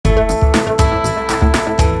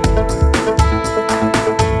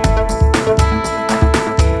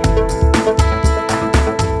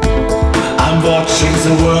change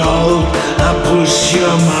the world, I push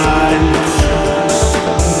your mind.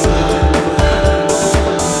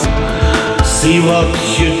 See what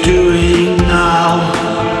you're doing now,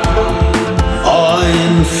 or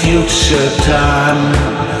in future time.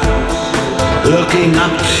 Looking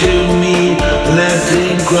up to me,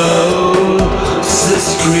 letting grow the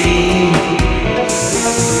street.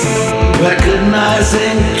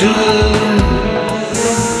 Recognizing too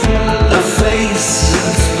a face in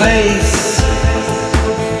space.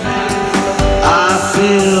 I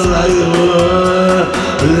feel like your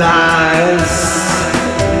lies.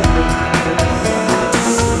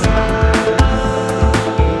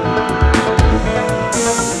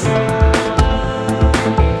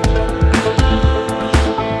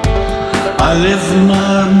 I live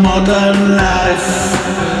my modern life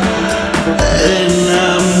in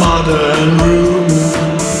a modern room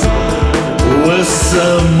with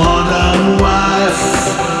a modern wife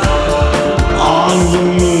on the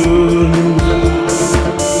moon.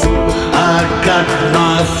 I got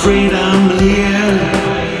my freedom here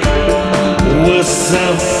with a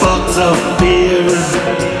box of beer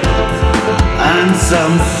and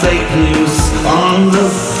some fake news on the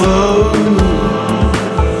phone.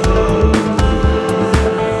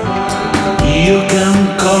 You can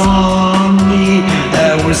call me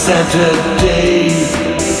every Saturday,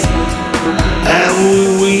 every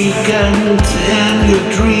weekend in your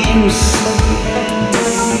dreams.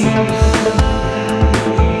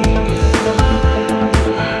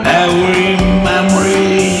 Every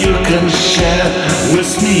memory you can share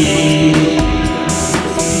with me.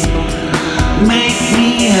 Make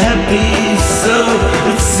me happy, so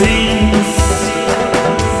it seems.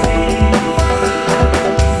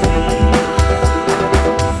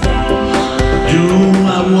 Do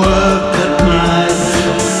my work at night.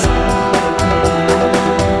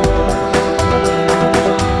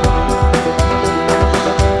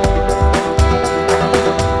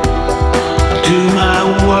 Do my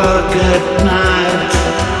work at night.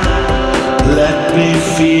 Let me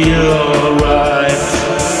feel alright.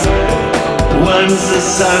 When the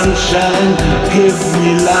sunshine gives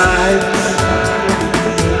me light.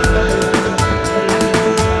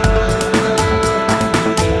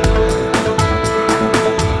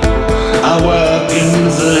 I work in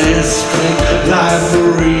the history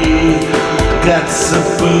library, gets a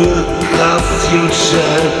book of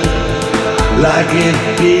future, like it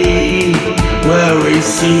be very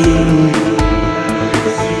soon.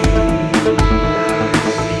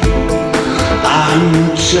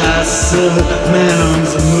 I'm just a man on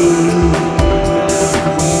the moon,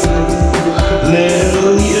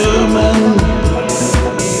 little human.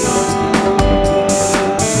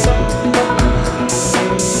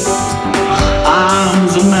 I'm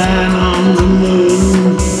the man on the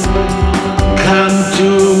moon, come to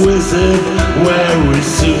visit very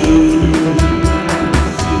soon.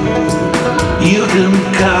 You can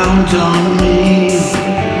count on me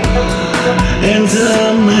in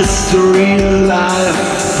the mystery life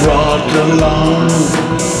brought along.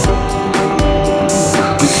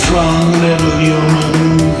 A strong little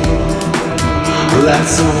human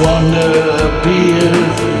lets a wonder appear.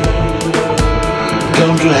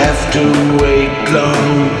 Don't you have to wait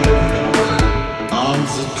long?